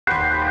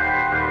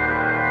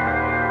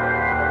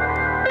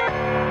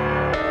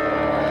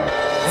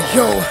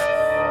Yo,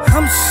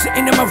 I'm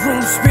sitting in my room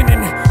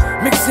spinning,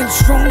 mixing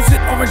shrooms with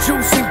orange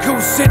juice and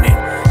goose in it.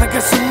 I got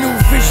some new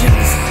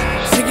visions.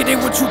 Say it ain't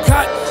what you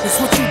got, it's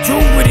what you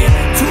do with it.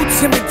 Two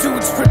timid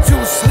dudes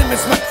produce, slim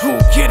as my crew,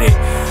 get it.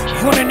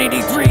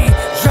 183,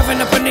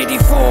 driving up an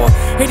 84,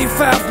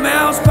 85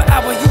 miles per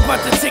hour, you about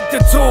to take the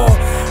tour.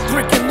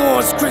 Breaking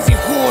laws, crazy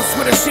horse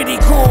with a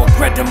shitty core.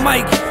 Grab the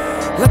mic,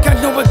 like I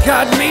know what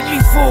God made me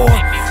for.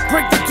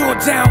 Break the door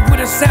down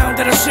with a sound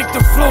that'll shake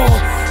the floor.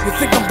 You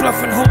think I'm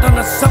bluffing, hold on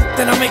to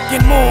something, I'm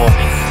making more.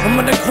 I'm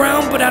on the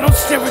ground, but I don't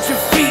stare at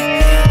your feet.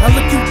 I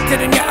look you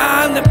dead in your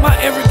eye and let my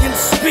arrogance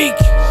speak.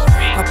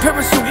 I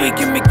perish a week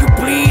and make you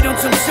bleed on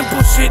some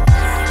simple shit.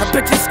 I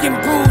bet your skin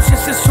bruise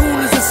just as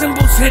soon as the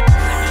cymbals hit.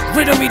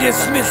 Riddle me this,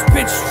 miss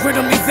bitch,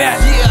 riddle me that.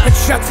 And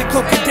shots at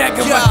cloak and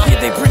dagger, my kid,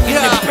 they bring in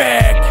the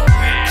bag.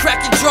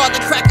 Crack your jaw,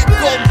 then crack a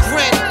gold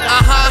grin,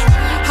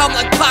 I'm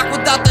like Pac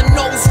without the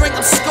nose ring,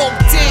 I'm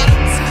scoped in.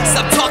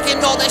 Stop talking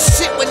all that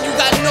shit when you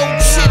got no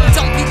chin.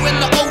 Dump you in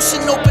the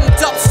ocean,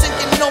 opened up,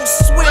 sinking, no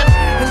swim.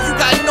 And you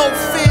got no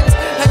fins,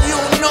 and you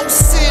don't know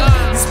sin.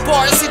 These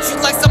bars hit you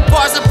like some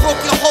bars that broke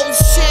your whole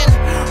shin.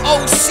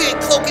 Oh shit,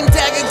 cloak and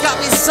dagger got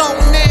me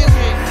zoning.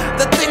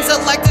 The things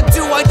I like to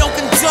do, I don't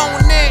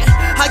condone it.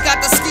 I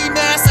got the ski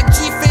mask like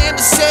G-Fam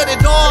to set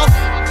it off.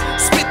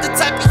 Spit the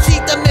type of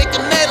heat that make a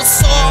metal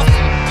soft.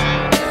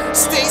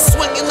 Stay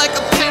swinging like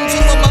a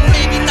pendulum, I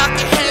maybe knock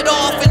your head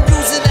off and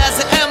use it as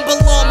an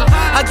emblem.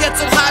 I get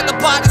so high the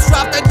body's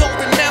dropped, I don't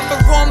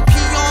remember them.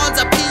 Peons,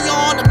 I pee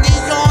on them,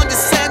 neon,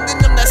 descending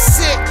them, that's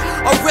it.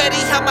 Already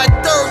have my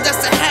third,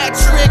 that's a hat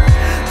trick.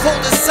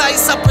 Cold as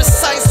ice, I'm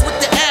precise with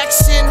the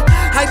action.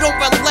 I don't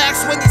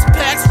relax when these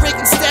packs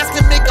breaking stats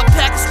can make a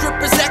pack of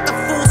strippers act a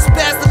fool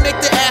spaz to make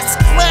the ass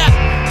clap.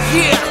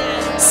 Yeah,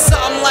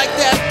 something like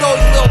that though,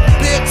 you little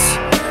bitch.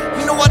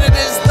 You know what it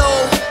is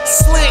though,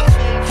 slick.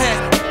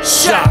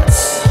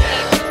 Shots,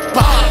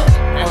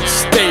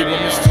 unstable,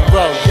 Mr.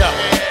 Rowe,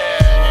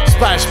 yeah.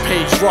 Splash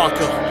page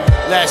rocker,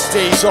 last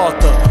days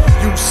author.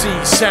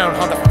 UC sound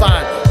how to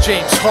find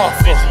James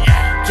Harper.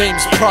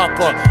 James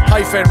proper,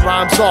 hyphen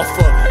rhymes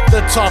offer.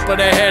 The top of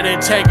the head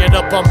and hang it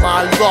up on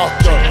my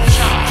locker.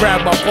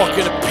 Grab my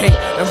bucket of paint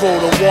and roll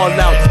the wall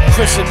out.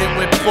 Christen it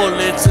with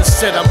bullets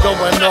instead I'm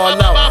going all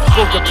out.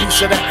 Broke a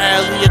piece of the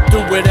alley and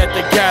threw it at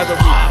the gallery.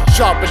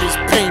 Sharpen his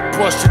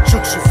paintbrush to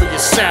jukes you for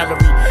your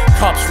salary.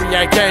 Cops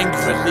react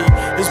angrily,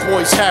 his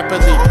boys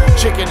happily.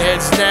 Chicken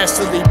heads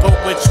nastily, but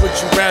which would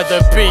you rather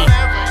be?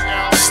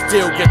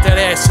 Still get that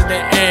ass in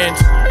the end.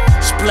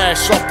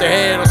 Splash off the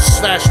head or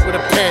slash with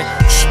a pen.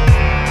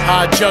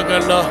 High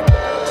juggler,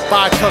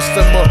 buy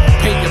customer.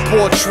 Paint your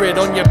portrait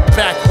on your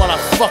back while I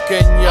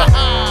fucking ya.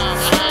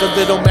 The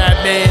little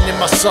madman in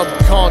my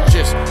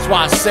subconscious. That's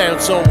why I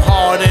sound so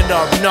hard and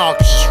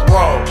obnoxious.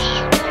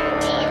 Roll.